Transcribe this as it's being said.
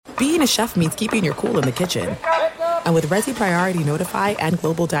being a chef means keeping your cool in the kitchen. And with Resi Priority Notify and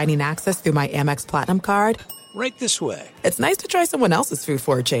Global Dining Access through my Amex Platinum card, right this way. It's nice to try someone else's food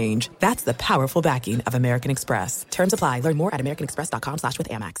for a change. That's the powerful backing of American Express. Terms apply. Learn more at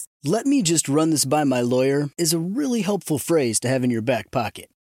americanexpress.com/withAmex. Let me just run this by my lawyer is a really helpful phrase to have in your back pocket.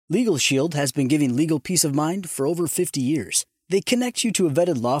 Legal Shield has been giving legal peace of mind for over 50 years. They connect you to a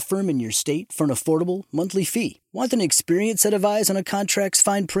vetted law firm in your state for an affordable monthly fee. Want an experienced set of eyes on a contract's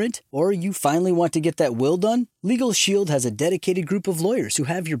fine print? Or you finally want to get that will done? Legal Shield has a dedicated group of lawyers who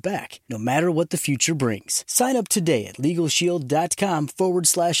have your back, no matter what the future brings. Sign up today at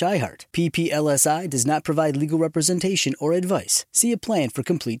LegalShield.com/iHeart. PPLSI does not provide legal representation or advice. See a plan for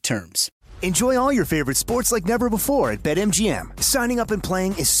complete terms. Enjoy all your favorite sports like never before at BetMGM. Signing up and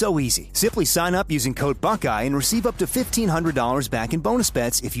playing is so easy. Simply sign up using code Buckeye and receive up to $1,500 back in bonus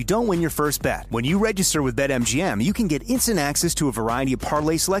bets if you don't win your first bet. When you register with BetMGM, you can get instant access to a variety of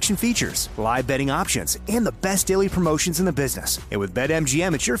parlay selection features, live betting options, and the best daily promotions in the business. And with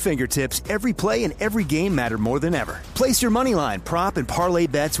BetMGM at your fingertips, every play and every game matter more than ever. Place your moneyline, prop, and parlay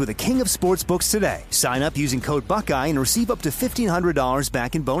bets with the king of sportsbooks today. Sign up using code Buckeye and receive up to $1,500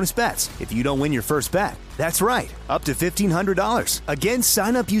 back in bonus bets if you don't win your first bet. That's right, up to $1,500. Again,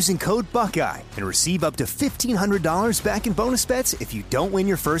 sign up using code Buckeye and receive up to $1,500 back in bonus bets if you don't win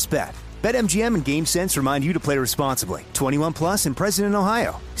your first bet. BetMGM and GameSense remind you to play responsibly. 21 plus and present in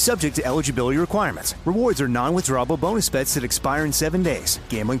Ohio. Subject to eligibility requirements. Rewards are non-withdrawable bonus bets that expire in 7 days.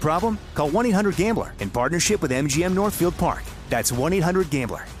 Gambling problem? Call 1-800-GAMBLER in partnership with MGM Northfield Park. That's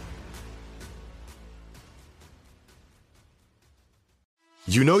 1-800-GAMBLER.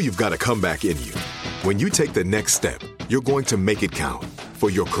 You know you've got a comeback in you. When you take the next step, you're going to make it count.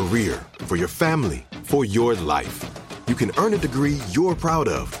 For your career, for your family, for your life. You can earn a degree you're proud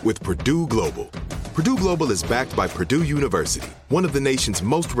of with Purdue Global. Purdue Global is backed by Purdue University, one of the nation's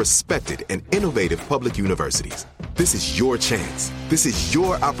most respected and innovative public universities. This is your chance. This is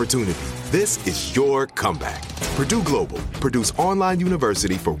your opportunity. This is your comeback. Purdue Global, Purdue's online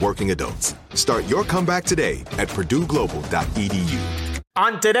university for working adults. Start your comeback today at purdueglobal.edu.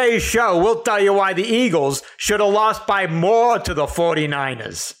 On today's show, we'll tell you why the Eagles should have lost by more to the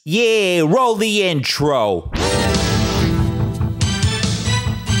 49ers. Yeah, roll the intro.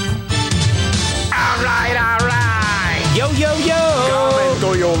 All right. Yo, yo, yo. Coming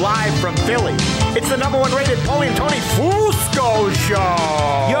to you live from Philly. It's the number one rated Paulie and Tony Fusco show.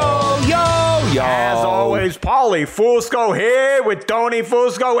 Yo, yo, yo. As always, Paulie Fusco here with Tony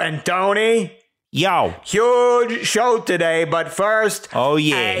Fusco and Tony. Yo. Huge show today, but first,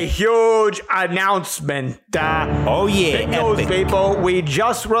 a huge announcement. Oh, yeah. Big news, people. We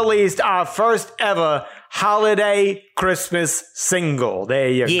just released our first ever holiday Christmas single. There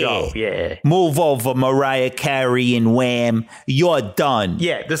you go. Yeah. Move over, Mariah Carey and Wham. You're done.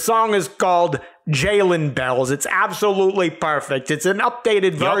 Yeah, the song is called Jalen Bells. It's absolutely perfect. It's an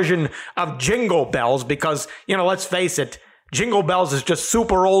updated version of Jingle Bells because, you know, let's face it, Jingle Bells is just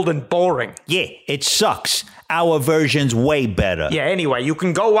super old and boring. Yeah, it sucks. Our version's way better. Yeah, anyway, you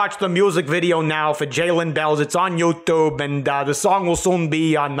can go watch the music video now for Jalen Bells. It's on YouTube, and the song will soon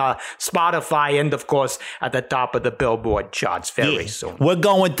be on Spotify and, of course, at the top of the Billboard charts very soon. We're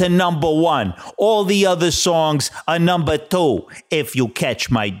going to number 1. All the other songs are number 2, if you catch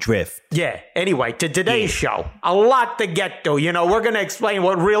my drift. Yeah, anyway, to today's show, a lot to get to. You know, we're going to explain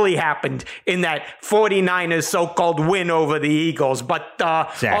what really happened in that 49ers so-called win over the Eagles. But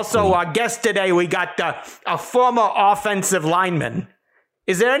also, our guest today, we got a former offensive lineman.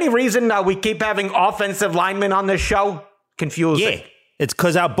 Is there any reason we keep having offensive linemen on this show? Confusing. Yeah, it's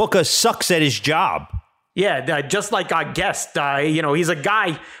because our booker sucks at his job. Yeah, just like our guest, you know, he's a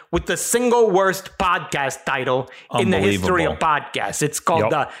guy with the single worst podcast title in the history of podcasts. It's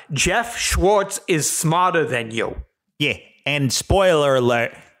called Geoff Schwartz is Smarter Than You. Yeah, and spoiler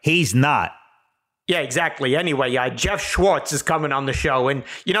alert, he's not. Yeah, exactly. Anyway, Geoff Schwartz is coming on the show. And,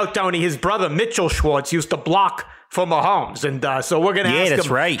 you know, Tony, his brother Mitchell Schwartz used to block for Mahomes. And so we're going to ask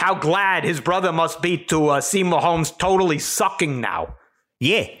him how glad his brother must be to see Mahomes totally sucking now.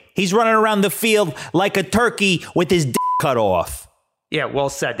 Yeah, he's running around the field like a turkey with his dick cut off. Yeah, well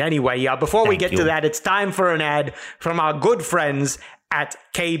said. Anyway, before we get to that, it's time for an ad from our good friends at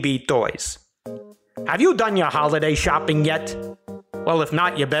KB Toys. Have you done your holiday shopping yet? Well, if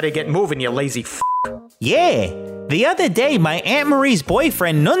not, you better get moving, you lazy f***. Yeah. The other day, my Aunt Marie's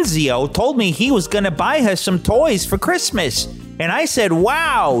boyfriend, Nunzio, told me he was going to buy her some toys for Christmas. And I said,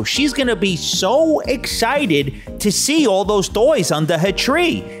 wow, she's going to be so excited to see all those toys under her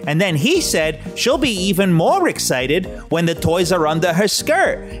tree. And then he said she'll be even more excited when the toys are under her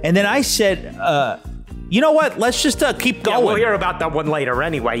skirt. And then I said, You know what? Let's just keep going. Yeah, we'll hear about that one later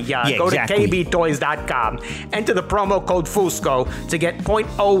anyway. Go exactly. to kbtoys.com. Enter the promo code Fusco to get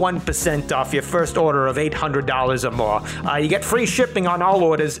 0.01% off your first order of $800 or more. You get free shipping on all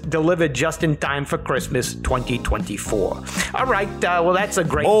orders delivered just in time for Christmas 2024. All right, well, that's a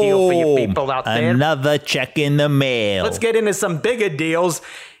great deal for you people out there. Another check in the mail. Let's get into some bigger deals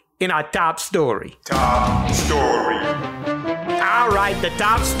in our top story. Top story. All right, the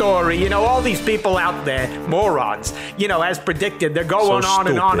top story. You know, all these people out there, morons, you know, as predicted, they're going on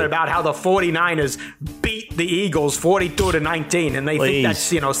and on about how the 49ers beat the Eagles 42-19, and they think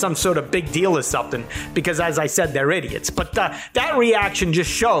that's, you know, some sort of big deal or something, because as I said, they're idiots. But that reaction just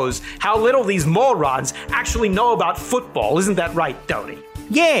shows how little these morons actually know about football. Isn't that right, Tony?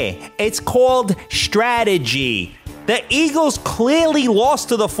 Yeah, it's called strategy. The Eagles clearly lost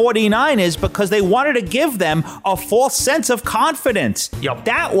to the 49ers because they wanted to give them a false sense of confidence. Yep.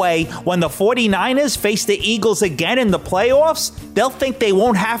 That way, when the 49ers face the Eagles again in the playoffs, they'll think they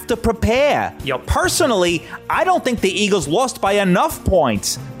won't have to prepare. Yep. Personally, I don't think the Eagles lost by enough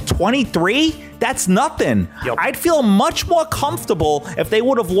points. 23? That's nothing. Yep. I'd feel much more comfortable if they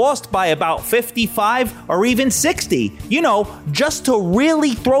would have lost by about 55 or even 60. You know, just to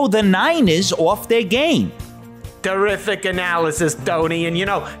really throw the Niners off their game. Terrific analysis, Tony. And, you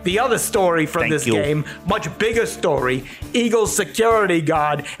know, the other story from this game, much bigger story, Eagles security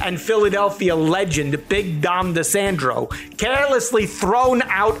guard and Philadelphia legend Big Dom DeSandro carelessly thrown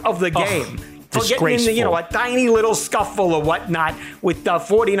out of the game. For getting in, you know, a tiny little scuffle or whatnot with the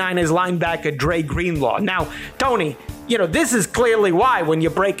 49ers linebacker Dre Greenlaw. Now, Tony, you know, this is clearly why, when you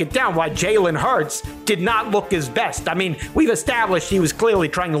break it down, why Jalen Hurts did not look his best. I mean, we've established he was clearly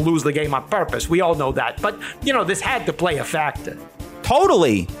trying to lose the game on purpose. We all know that. But, you know, this had to play a factor.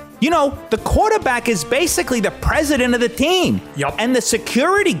 Totally. You know, the quarterback is basically the president of the team. Yep. And the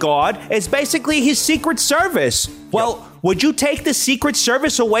security guard is basically his Secret Service. Well, would you take the Secret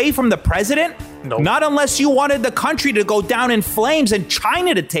Service away from the president? No. Not unless you wanted the country to go down in flames and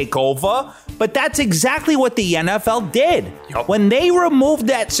China to take over. But that's exactly what the NFL did. Yep. When they removed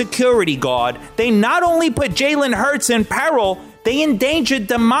that security guard, they not only put Jalen Hurts in peril, they endangered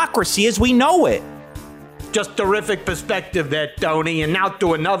democracy as we know it. Just terrific perspective there, Tony. And now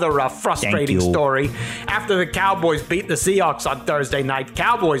to another frustrating story. After the Cowboys beat the Seahawks on Thursday night,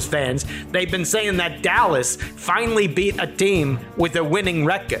 Cowboys fans, they've been saying that Dallas finally beat a team with a winning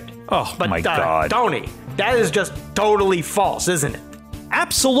record. Oh, but, my God. Tony, that is just totally false, isn't it?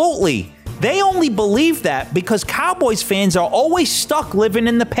 Absolutely. They only believe that because Cowboys fans are always stuck living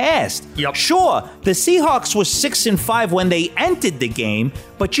in the past. Yep. Sure, the Seahawks were 6-5 when they entered the game,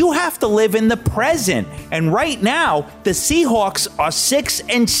 but you have to live in the present. And right now, the Seahawks are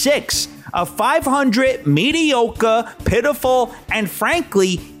 6-6, a 500 mediocre, pitiful, and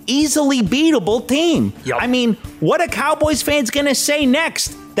frankly, easily beatable team. Yep. I mean, what are Cowboys fans going to say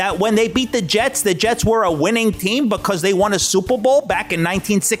next? That when they beat the Jets were a winning team because they won a Super Bowl back in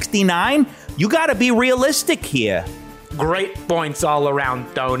 1969? You got to be realistic here. Great points all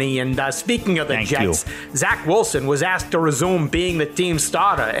around, Tony. And speaking of the Jets, Zach Wilson was asked to resume being the team's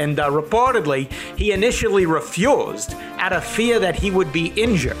starter. And reportedly, he initially refused out of fear that he would be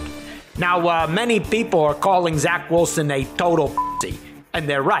injured. Now, many people are calling Zach Wilson a total pussy, and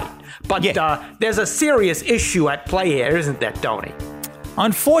they're right. But there's a serious issue at play here, isn't there, Tony?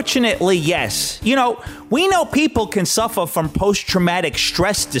 Unfortunately, yes. You know, we know people can suffer from post-traumatic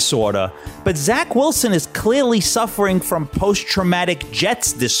stress disorder, but Zach Wilson is clearly suffering from post-traumatic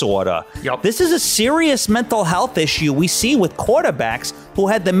Jets disorder. Yep. This is a serious mental health issue we see with quarterbacks who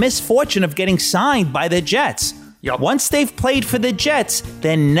had the misfortune of getting signed by the Jets. Yep. Once they've played for the Jets,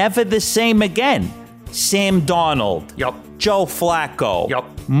 they're never the same again. Sam Darnold. Yep. Joe Flacco. Yep.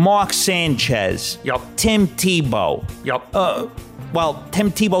 Mark Sanchez. Yep. Tim Tebow. Yep. Well,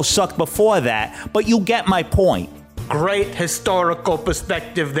 Tim Tebow sucked before that, but you get my point. Great historical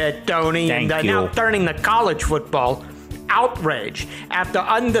perspective there, Tony. Thank you. Now turning to college football, outrage after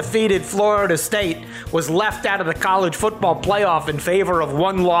undefeated Florida State was left out of the college football playoff in favor of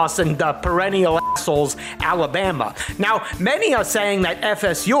one loss and perennial assholes Alabama. Now, many are saying that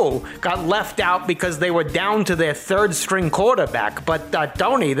FSU got left out because they were down to their third-string quarterback. But,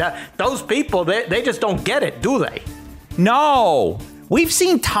 Tony, those people, they just don't get it, do they? No. We've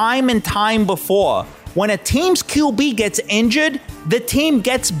seen time and time before. When a team's QB gets injured, the team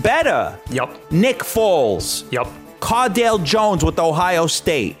gets better. Yep. Nick Foles. Yep. Cardale Jones with Ohio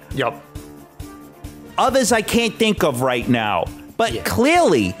State. Yep. Others I can't think of right now. But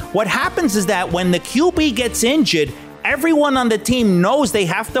clearly, what happens is that when the QB gets injured, everyone on the team knows they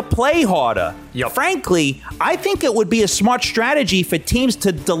have to play harder. Yep. Frankly, I think it would be a smart strategy for teams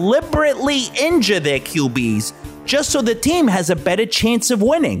to deliberately injure their QBs just so the team has a better chance of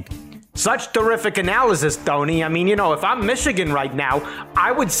winning. Such terrific analysis, Tony. I mean, if I'm Michigan right now,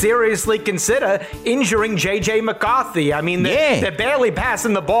 I would seriously consider injuring J.J. McCarthy. I mean, they're barely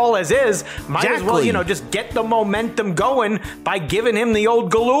passing the ball as is. Might as well, just get the momentum going by giving him the old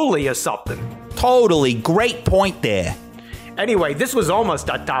Galooly or something. Totally. Great point there. Anyway, this was almost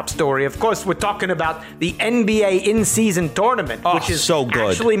our top story. Of course, we're talking about the NBA in-season tournament, which is so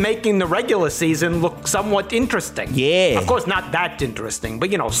good. Actually making the regular season look somewhat interesting. Yeah. Of course, not that interesting,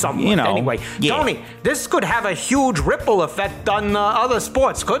 but, somewhat. Anyway, Tony, this could have a huge ripple effect on other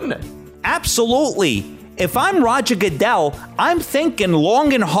sports, couldn't it? Absolutely. If I'm Roger Goodell, I'm thinking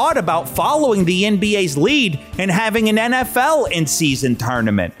long and hard about following the NBA's lead and having an NFL in-season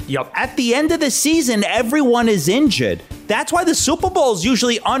tournament. Yep. At the end of the season, everyone is injured. That's why the Super Bowl is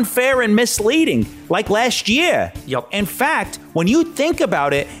usually unfair and misleading, like last year. Yep. In fact, when you think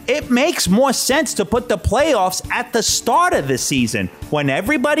about it, it makes more sense to put the playoffs at the start of the season when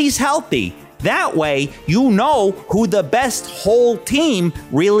everybody's healthy. That way, you know who the best whole team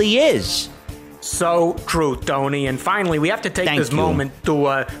really is. So true, Tony. And finally, we have to take this moment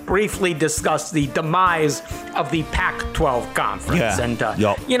to briefly discuss the demise of the Pac-12 conference. Yeah. And,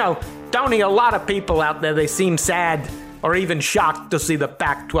 Tony, a lot of people out there, they seem sad or even shocked to see the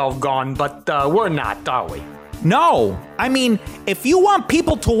Pac-12 gone, but we're not, are we? No. I mean, if you want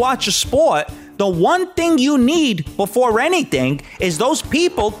people to watch a sport, the one thing you need before anything is those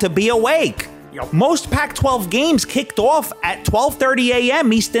people to be awake. Yep. Most Pac-12 games kicked off at 12:30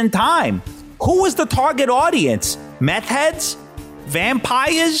 a.m. Eastern Time. Who was the target audience? Meth heads?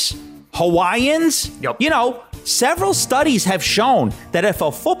 Vampires? Hawaiians? Yep. Several studies have shown that if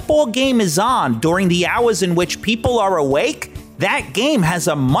a football game is on during the hours in which people are awake, that game has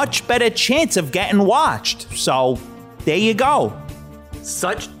a much better chance of getting watched. So, there you go.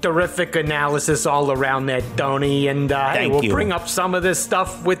 Such terrific analysis all around there, Tony. And we'll bring up some of this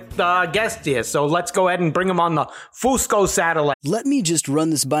stuff with our guest here. So let's go ahead and bring him on the Fusco satellite. "Let me just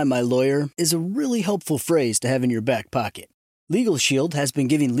run this by my lawyer" is a really helpful phrase to have in your back pocket. Legal Shield has been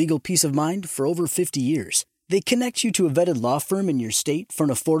giving legal peace of mind for over 50 years. They connect you to a vetted law firm in your state for an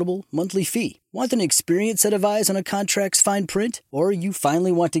affordable monthly fee. Want an experienced set of eyes on a contract's fine print? Or you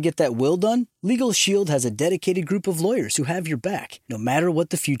finally want to get that will done? Legal Shield has a dedicated group of lawyers who have your back, no matter what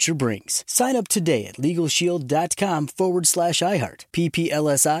the future brings. Sign up today at LegalShield.com/iHeart.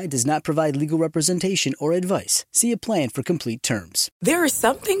 PPLSI does not provide legal representation or advice. See a plan for complete terms. There are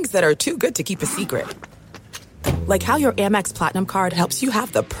some things that are too good to keep a secret. Like how your Amex Platinum card helps you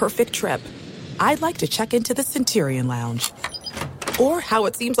have the perfect trip. I'd like to check into the Centurion Lounge. Or how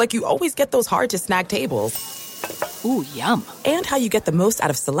it seems like you always get those hard-to-snag tables. Ooh, yum. And how you get the most out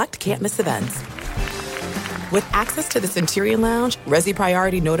of select can't-miss events. With access to the Centurion Lounge, Resi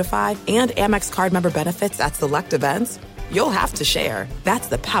Priority Notify, and Amex card member benefits at select events, you'll have to share. That's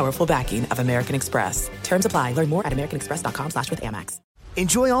the powerful backing of American Express. Terms apply. Learn more at americanexpress.com/withAmex.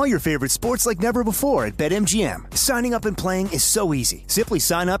 Enjoy all your favorite sports like never before at BetMGM. Signing up and playing is so easy. Simply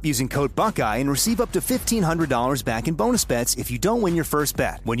sign up using code Buckeye and receive up to $1,500 back in bonus bets if you don't win your first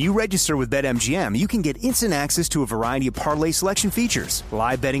bet. When you register with BetMGM, you can get instant access to a variety of parlay selection features,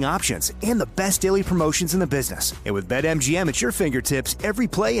 live betting options, and the best daily promotions in the business. And with BetMGM at your fingertips, every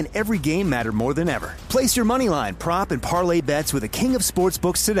play and every game matter more than ever. Place your moneyline, prop, and parlay bets with the king of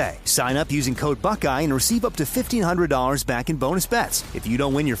sportsbooks today. Sign up using code Buckeye and receive up to $1,500 back in bonus bets if you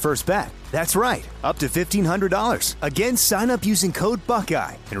don't win your first bet. That's right, up to $1,500. Again, sign up using code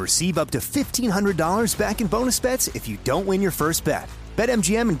Buckeye and receive up to $1,500 back in bonus bets if you don't win your first bet.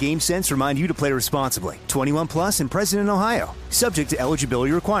 BetMGM and GameSense remind you to play responsibly. 21 plus and present in Ohio. Subject to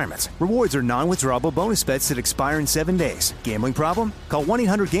eligibility requirements. Rewards are non-withdrawable bonus bets that expire in 7 days. Gambling problem? Call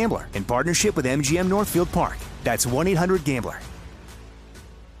 1-800-GAMBLER in partnership with MGM Northfield Park. That's 1-800-GAMBLER.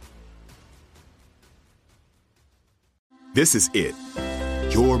 This is it.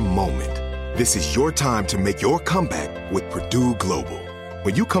 Your moment. This is your time to make your comeback with Purdue Global.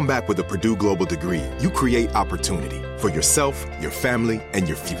 When you come back with a Purdue Global degree, you create opportunity for yourself, your family, and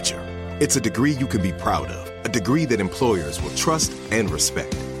your future. It's a degree you can be proud of, a degree that employers will trust and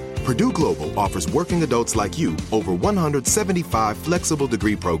respect. Purdue Global offers working adults like you over 175 flexible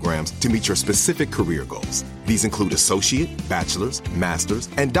degree programs to meet your specific career goals. These include associate, bachelor's, master's,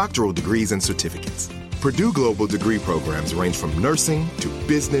 and doctoral degrees and certificates. Purdue Global degree programs range from nursing to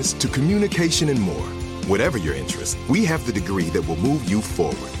business to communication and more. Whatever your interest, we have the degree that will move you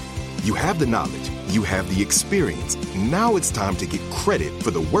forward. You have the knowledge, you have the experience. Now it's time to get credit for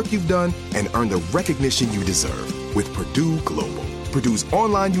the work you've done and earn the recognition you deserve. with Purdue Global, Purdue's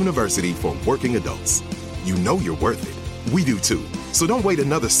online university for working adults. You know you're worth it. We do too. So don't wait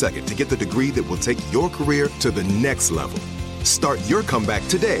another second to get the degree that will take your career to the next level. Start your comeback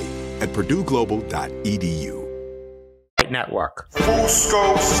today at purdueglobal.edu. Network.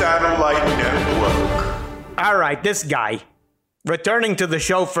 Fusco Satellite Network. All right, this guy, returning to the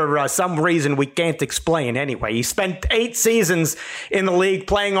show for some reason we can't explain anyway. He spent 8 seasons in the league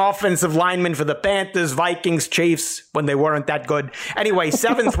playing offensive lineman for the Panthers, Vikings, Chiefs when they weren't that good. Anyway,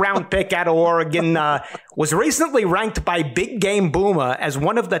 7th round pick out of Oregon, was recently ranked by Big Game Boomer as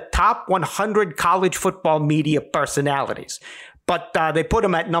one of the top 100 college football media personalities. But they put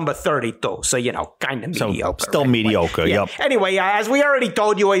him at number 32, so, kind of mediocre. Still mediocre, yeah. Yep. Anyway, as we already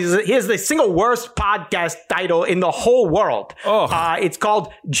told you, here's the single worst podcast title in the whole world. It's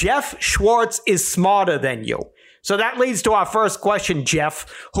called Geoff Schwartz is Smarter Than You. So that leads to our first question, Geoff.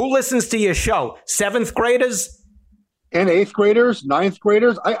 Who listens to your show? 7th graders? And 8th graders, 9th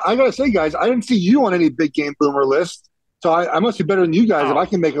graders. I got to say, guys, I didn't see you on any Big Game Boomer list. So I must be better than you guys if I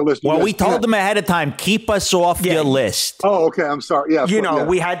can make a list. Well, we told them ahead of time, keep us off your list. Oh, okay. I'm sorry. Yeah.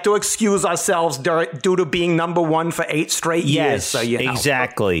 We had to excuse ourselves due to being number 1 for 8 straight years. Yes, So,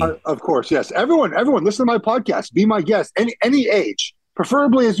 exactly. Of course, yes. Everyone, listen to my podcast. Be my guest. Any age.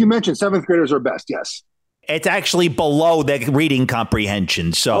 Preferably, as you mentioned, 7th graders are best, yes. It's actually below the reading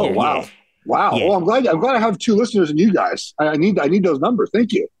comprehension. So, wow. Wow. Yeah. Well, I'm glad I have 2 listeners in you guys. I need those numbers.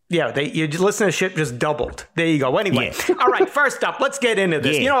 Thank you. Yeah, your listenership just doubled. There you go. Anyway, All right, first up, let's get into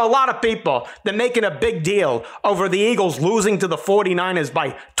this. A lot of people, they're making a big deal over the Eagles losing to the 49ers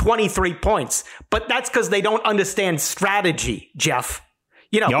by 23 points. But that's because they don't understand strategy, Geoff.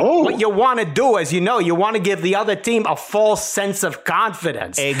 What you want to do, as you want to give the other team a false sense of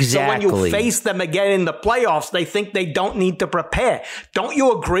confidence. Exactly. So when you face them again in the playoffs, they think they don't need to prepare. Don't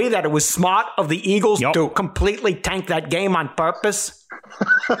you agree that it was smart of the Eagles to completely tank that game on purpose?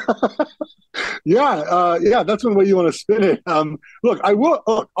 Yeah, that's one way you want to spin it. Look, I will.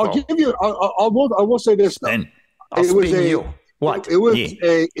 I'll give you. I will say this. What?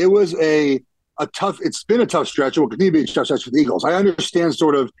 It was a tough. It's been a tough stretch. It will continue to be a tough stretch for the Eagles. I understand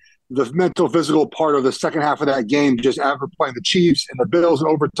sort of the mental, physical part of the second half of that game, just after playing the Chiefs and the Bills in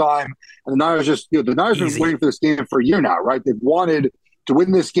overtime, and the Niners the Niners have been waiting for this game for a year now, right? They've wanted to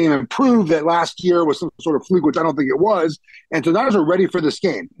win this game and prove that last year was some sort of fluke, which I don't think it was. And so the Niners are ready for this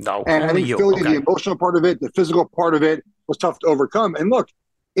game. No, and I think Philly, the emotional part of it, the physical part of it was tough to overcome. And look,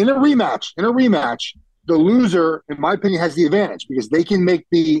 in a rematch, the loser, in my opinion, has the advantage because they can make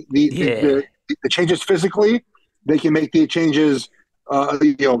the changes physically. They can make the changes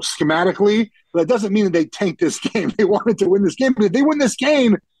schematically. But it doesn't mean that they tanked this game. They wanted to win this game. But if they win this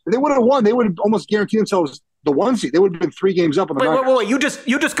game, they would have won. They would have almost guaranteed themselves the 1 seed. They would have been 3 games up on the Niners. Wait.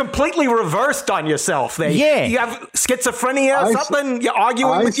 You just completely reversed on yourself. You have schizophrenia or something? You're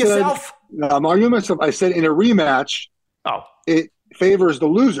arguing with yourself? No, I'm arguing with myself. I said in a rematch, it favors the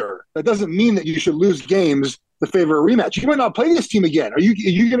loser. That doesn't mean that you should lose games to favor a rematch. You might not play this team again. Are you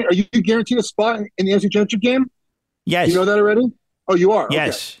guaranteed a spot in the NFC Championship game? Yes. You know that already? Oh, you are?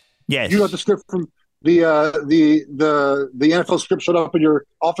 Yes. Okay. Yes. You got the script from the NFL script showed up in your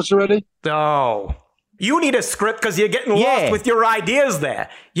office already? No. You need a script because you're getting lost with your ideas there.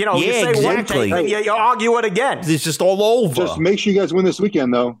 You say exactly. one thing, you argue it again. It's just all over. Just make sure you guys win this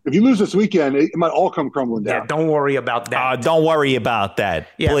weekend, though. If you lose this weekend, it might all come crumbling down. Yeah, don't worry about that. Don't worry about that.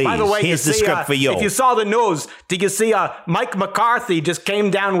 Yeah, please. By the way, here's the script for you. If you saw the news, did you see Mike McCarthy just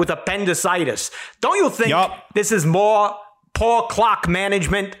came down with appendicitis? Don't you think this is more poor clock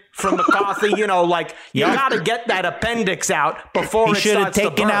management from McCarthy? You got to get that appendix out before it starts to burst. He should have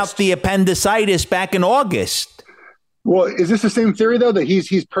taken out the appendicitis back in August. Well, is this the same theory, though, that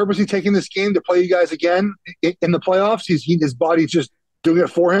he's purposely taking this game to play you guys again in the playoffs? His body's just doing it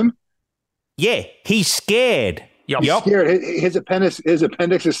for him? Yeah, he's scared. He's scared. His appendix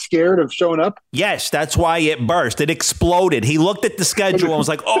is scared of showing up? Yes, that's why it burst. It exploded. He looked at the schedule and was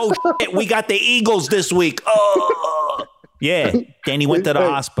like, oh, shit, we got the Eagles this week. Oh. Yeah, then he went to the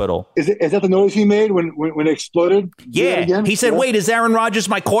hospital. Is that the noise he made when it exploded? Yeah, he said, wait, is Aaron Rodgers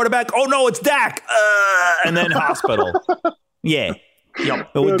my quarterback? Oh, no, it's Dak. And then hospital. Yeah.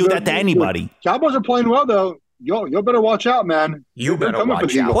 It would do that to anybody. Cowboys are playing well, though. You better watch out, man. You better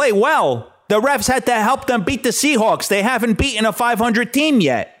watch out. Play well. The refs had to help them beat the Seahawks. They haven't beaten a 500 team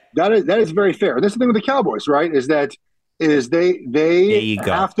yet. That is very fair. That's the thing with the Cowboys, right? Is they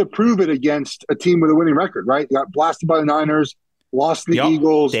have to prove it against a team with a winning record, right? They got blasted by the Niners, lost to the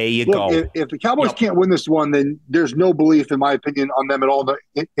Eagles. There you go. If the Cowboys can't win this one, then there's no belief, in my opinion, on them at all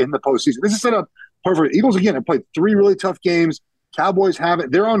in the postseason. This is set up perfect. Eagles, again, have played 3 really tough games. Cowboys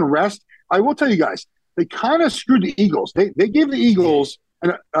haven't. They're on rest. I will tell you guys, they kind of screwed the Eagles. They gave the Eagles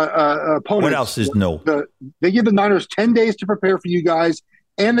an opponent. What else is new? They give the Niners 10 days to prepare for you guys,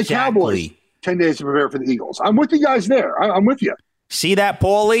 and the Cowboys 10 days to prepare for the Eagles. I'm with you guys there. I'm with you. See that,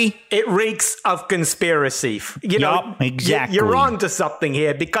 Paulie? It reeks of conspiracy. Exactly. You're on to something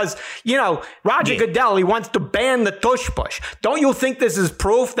here because, Roger Goodell, he wants to ban the tush push. Don't you think this is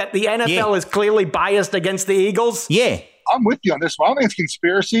proof that the NFL is clearly biased against the Eagles? Yeah. I'm with you on this one. I don't think it's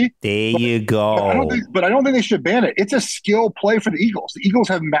conspiracy. There you go. But I don't think they should ban it. It's a skill play for the Eagles. The Eagles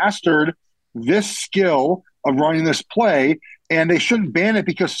have mastered this skill of running this play, and they shouldn't ban it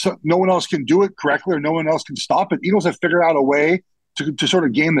because no one else can do it correctly or no one else can stop it. The Eagles have figured out a way to sort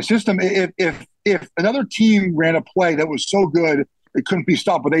of game the system. If another team ran a play that was so good it couldn't be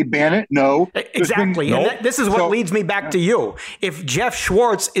stopped, but they ban it? No. Exactly. And this is what leads me back to you. If Geoff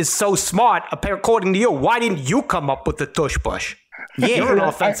Schwartz is so smart, according to you, why didn't you come up with the tush push? Yeah, you're an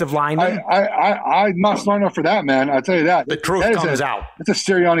offensive lineman. I'm not smart enough for that, man. I'll tell you that. The truth comes out. It's a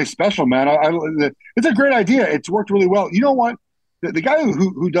Sirianni special, man. It's a great idea. It's worked really well. You know what? The guy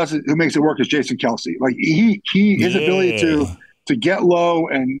who does it, who makes it work, is Jason Kelsey. Like his ability to get low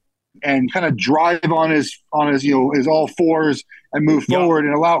and kind of drive on his all fours and move forward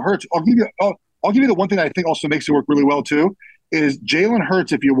and allow Hurts. I'll give you the one thing that I think also makes it work really well too is Jalen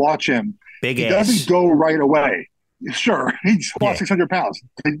Hurts. If you watch him, he doesn't go right away. Sure, he's 600 pounds.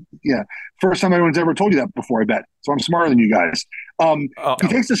 Yeah, first time anyone's ever told you that before, I bet. So I'm smarter than you guys. He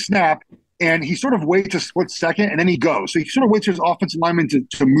takes the snap and he sort of waits a split second and then he goes. So he sort of waits for his offensive lineman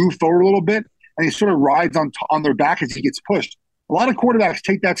to move forward a little bit, and he sort of rides on their back as he gets pushed. A lot of quarterbacks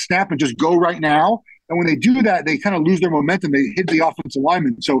take that snap and just go right now. And when they do that, they kind of lose their momentum. They hit the offensive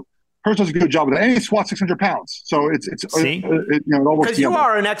lineman. So Hurts does a good job of that. And he squats 600 pounds. So it all works. Because you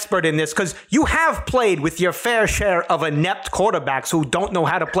are an expert in this, because you have played with your fair share of inept quarterbacks who don't know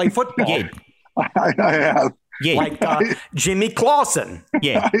how to play football. I have. Yeah. Like Jimmy Clausen.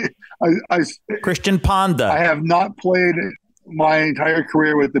 Yeah. Christian Ponder. I have not played my entire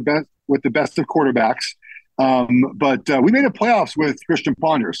career with the best of quarterbacks. But we made the playoffs with Christian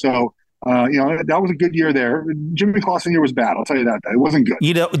Ponder. So, that was a good year there. Jimmy Clausen year was bad. I'll tell you that. It wasn't good.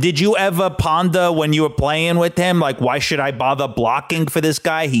 Did you ever ponder when you were playing with him, like, why should I bother blocking for this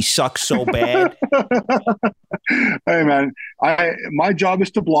guy? He sucks so bad. Hey, man, my job is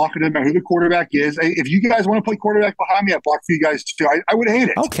to block. It doesn't matter who the quarterback is. If you guys want to play quarterback behind me, I block for you guys too. I would hate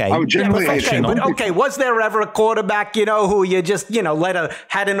it. Okay. I would generally hate it. But was there ever a quarterback, who you just, had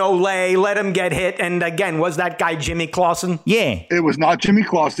an Olay, let him get hit? And again, was that guy Jimmy Clausen? Yeah. It was not Jimmy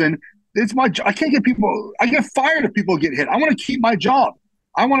Clausen. It's I can't get people. I get fired if people get hit. I want to keep my job.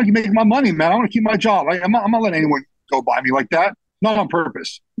 I want to make my money, man. I want to keep my job. I'm not letting anyone go by me like that. Not on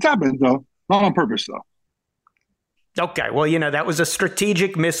purpose. It's happened though. Not on purpose though. Okay, well, that was a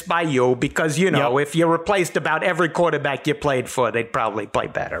strategic miss by you because, if you replaced about every quarterback you played for, they'd probably play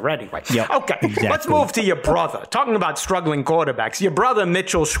better anyway. Yep, okay, exactly. Let's move to your brother. Talking about struggling quarterbacks, your brother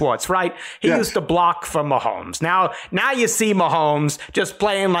Mitchell Schwartz, right? He used to block for Mahomes. Now you see Mahomes just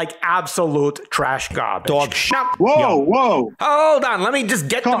playing like absolute trash garbage. Dog shit. Whoa. Hold on, let me just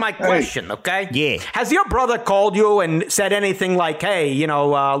get to my question, okay? Yeah. Has your brother called you and said anything like, hey,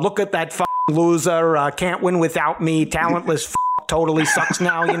 look at that loser, can't win without me, talentless totally sucks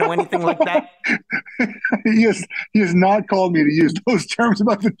now, anything like that? He has not called me to use those terms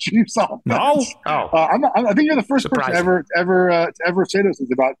about the Chiefs offense. No? I think you're the first person ever say those things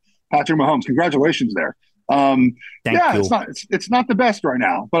about Patrick Mahomes. Congratulations there. Thank you. It's not the best right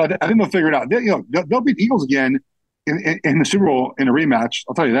now, but I think they'll figure it out. They'll beat the Eagles again in the Super Bowl in a rematch.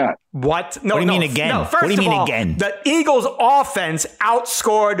 I'll tell you that. What? No, what do you mean again? No, first what do you mean of all, again? The Eagles' offense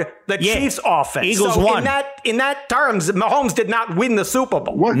outscored the Chiefs' offense. Eagles won. In that terms, Mahomes did not win the Super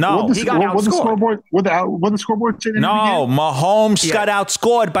Bowl. What the scoreboard say? No, Mahomes got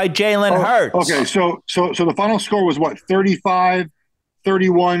outscored by Jalen Hurts. Okay, so the final score was what? 35,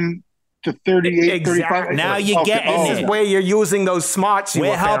 31 to 38, exactly. 35. Now you get This is where you're using those smarts.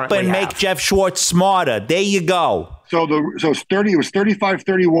 We're helping make Geoff Schwartz smarter. There you go. So it's 30. It was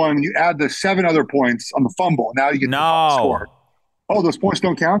 35-31. You add the 7 other points on the fumble. Now you get the final score. Oh, those points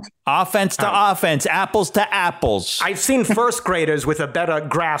don't count? Offense to offense, apples to apples. I've seen first graders with a better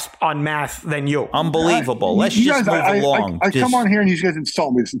grasp on math than you. Unbelievable. Let's just move along. I come on here and you guys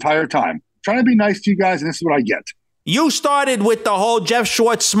insult me this entire time. I'm trying to be nice to you guys, and this is what I get. You started with the whole Geoff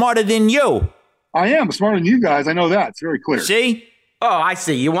Schwartz smarter than you. I am smarter than you guys. I know that. It's very clear. See? Oh, I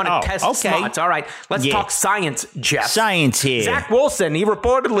see. You want to test okay. smarts. All right. Let's talk science, Geoff. Science here. Zach Wilson, he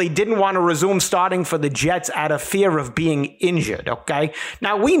reportedly didn't want to resume starting for the Jets out of fear of being injured, okay?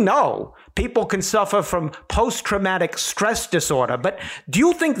 Now, we know people can suffer from post-traumatic stress disorder, but do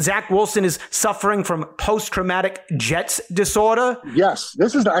you think Zach Wilson is suffering from post-traumatic Jets disorder? Yes.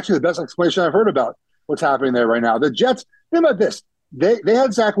 This is actually the best explanation I've heard about what's happening there right now. The Jets, think about this. They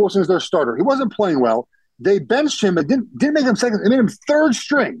had Zach Wilson as their starter. He wasn't playing well. They benched him and didn't make him second. They made him third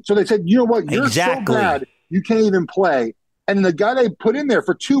string. So they said, you know what? You're so bad, you can't even play. And the guy they put in there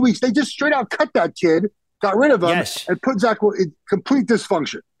for 2 weeks, they just straight out cut that kid, got rid of him, and put Zach in complete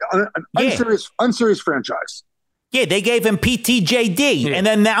dysfunction. An unserious franchise. Yeah, they gave him PTJD, and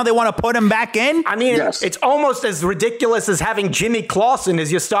then now they want to put him back in? I mean, it's almost as ridiculous as having Jimmy Clausen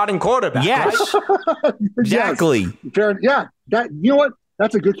as your starting quarterback. Yes. Right? Exactly. Yeah. You know what?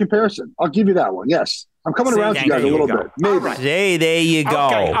 That's a good comparison. I'll give you that one. Yes. I'm coming around to you guys a little bit. Maybe. Right. Hey, there you go.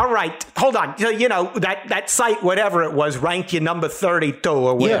 Okay, all right. Hold on. You know, that site, whatever it was, ranked you number 32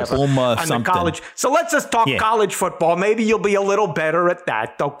 or whatever. Yeah, on the college. So let's just talk college football. Maybe you'll be a little better at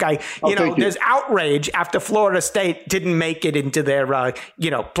that, okay? There's outrage after Florida State didn't make it into their,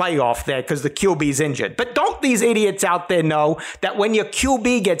 playoff there because the QB's injured. But don't these idiots out there know that when your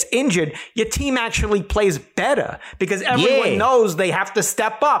QB gets injured, your team actually plays better because everyone knows they have to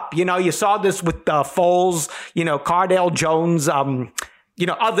step up. You know, you saw this with Foles, Cardale Jones, other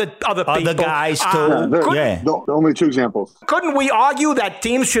people. Other guys, too. The only two examples. Couldn't we argue that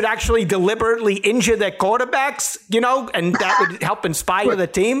teams should actually deliberately injure their quarterbacks, and that would help inspire the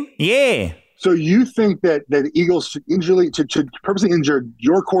team? Yeah. So you think that the Eagles should purposely injure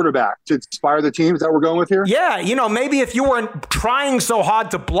your quarterback to inspire the team? Is that what we're going with here? Yeah, maybe if you weren't trying so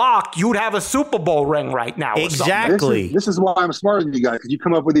hard to block, you'd have a Super Bowl ring right now. Exactly. This is why I'm smarter than you guys. You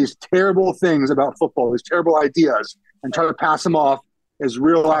come up with these terrible things about football, these terrible ideas, and try to pass them off as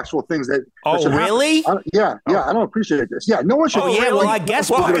real, actual things that. Oh, really? I don't appreciate this. Yeah, no one should. Oh, yeah. Well, I guess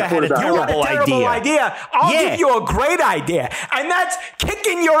Booker had a terrible idea. I'll give you a great idea, and that's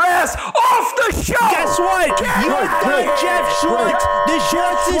kicking your ass off the show. Guess what? You're Geoff Schwartz. The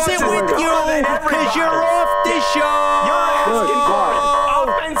Schwartz isn't with you because you're off the show. You're asking for it.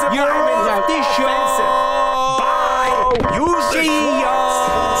 Offensive You're off the show. Bye. You see ya.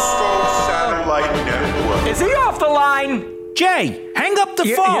 Fusco Satellite Network. Is he off the line? Jay, hang up the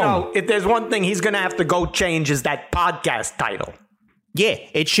phone. If there's one thing he's going to have to go change is that podcast title. Yeah,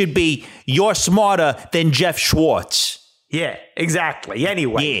 it should be You're Smarter Than Geoff Schwartz. Yeah, exactly.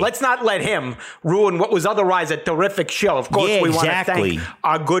 Anyway, let's not let him ruin what was otherwise a terrific show. Of course, we want to thank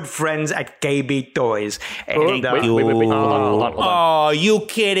our good friends at KB Toys. And, wait. Hold on. Oh, you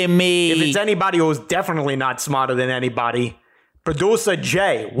kidding me? If it's anybody who's definitely not smarter than anybody, producer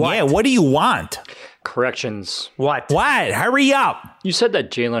Jay, what? Yeah, what do you want? Corrections. What? Hurry up. You said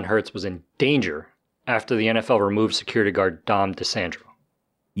that Jalen Hurts was in danger after the NFL removed security guard Dom DeSandro.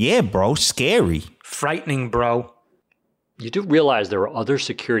 Yeah, bro. Scary. Frightening, bro. You do realize there were other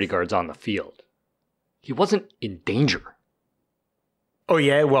security guards on the field. He wasn't in danger. Oh,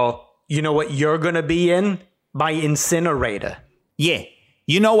 yeah? Well, you know what you're going to be in? My incinerator. Yeah.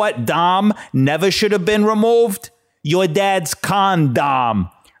 You know what Dom never should have been removed? Your dad's condom.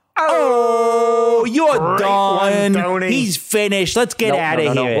 Oh, you're done. He's finished. Let's get out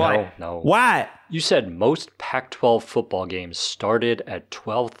of here. No. What? You said most Pac-12 football games started at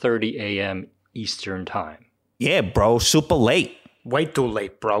 12:30 a.m. Eastern Time. Yeah, bro. Super late. Way too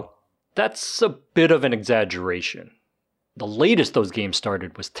late, bro. That's a bit of an exaggeration. The latest those games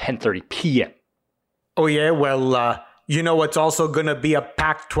started was 10:30 p.m. Oh, yeah? Well, you know what's also going to be a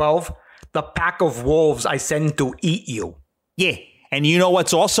Pac-12? The pack of wolves I send to eat you. Yeah. And you know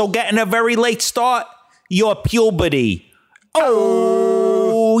what's also getting a very late start? Your puberty.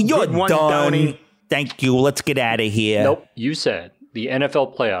 Oh, you're done. Downey. Thank you. Let's get out of here. Nope. You said the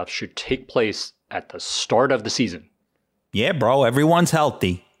NFL playoffs should take place at the start of the season. Yeah, bro. Everyone's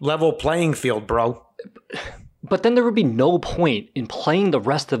healthy. Level playing field, bro. But then there would be no point in playing the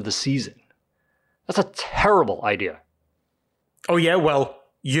rest of the season. That's a terrible idea. Oh, yeah? Well,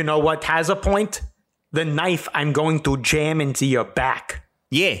 you know what has a point? The knife I'm going to jam into your back.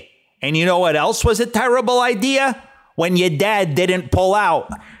 Yeah. And you know what else was a terrible idea? When your dad didn't pull out.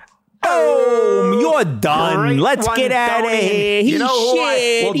 Oh, you're done. Let's get out of here. You know who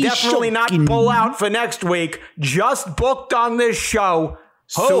I will definitely not pull out for next week? Just booked on this show.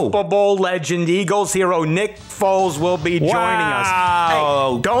 Super Bowl legend, Eagles hero Nick Foles will be joining us.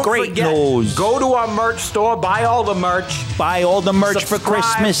 Hey, don't forget, go to our merch store, buy all the merch. Buy all the merch for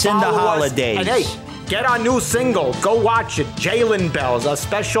Christmas and the holidays. And hey, get our new single. Go watch it. Jalen Bells, a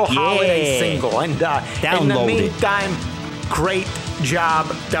special holiday single. And in the meantime, great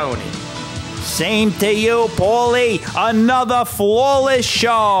job, Tony. Same to you, Paulie. Another flawless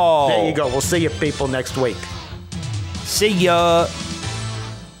show. There you go. We'll see you people next week. See ya.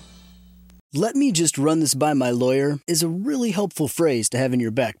 "Let me just run this by my lawyer" is a really helpful phrase to have in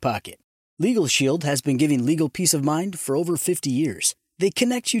your back pocket. Legal Shield has been giving legal peace of mind for over 50 years. They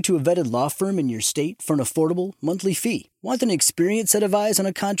connect you to a vetted law firm in your state for an affordable monthly fee. Want an experienced set of eyes on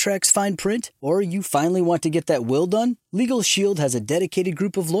a contract's fine print? Or you finally want to get that will done? Legal Shield has a dedicated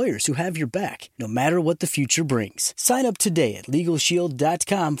group of lawyers who have your back, no matter what the future brings. Sign up today at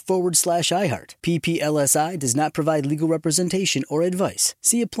LegalShield.com/iHeart. PPLSI does not provide legal representation or advice.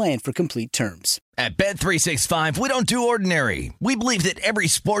 See a plan for complete terms. At Bet365, we don't do ordinary. We believe that every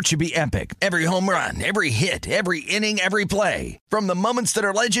sport should be epic. Every home run, every hit, every inning, every play. From the moments that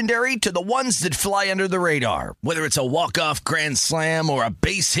are legendary to the ones that fly under the radar. Whether it's a walk-off grand slam or a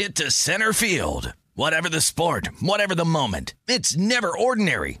base hit to center field. Whatever the sport, whatever the moment. It's never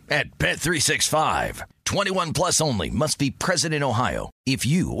ordinary at Bet365. 21 plus only. Must be present in Ohio. If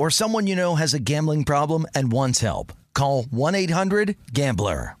you or someone you know has a gambling problem and wants help, call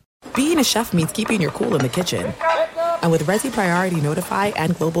 1-800-GAMBLER. Being a chef means keeping your cool in the kitchen. And with Resi Priority Notify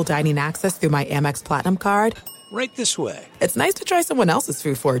and Global Dining Access through my Amex Platinum card, right this way. It's nice to try someone else's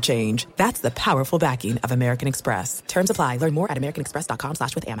food for a change. That's the powerful backing of American Express. Terms apply. Learn more at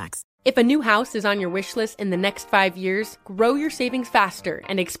americanexpress.com/withAmex. If a new house is on your wish list in the next 5 years, grow your savings faster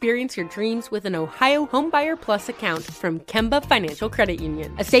and experience your dreams with an Ohio Homebuyer Plus account from Kemba Financial Credit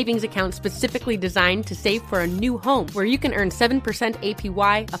Union. A savings account specifically designed to save for a new home, where you can earn 7%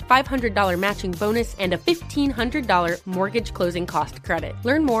 APY, a $500 matching bonus, and a $1,500 mortgage closing cost credit.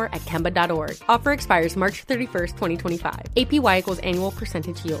 Learn more at Kemba.org. Offer expires March 31st, 2025. APY equals annual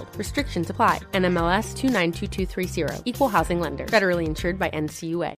percentage yield. Restrictions apply. NMLS 292230. Equal housing lender. Federally insured by NCUA.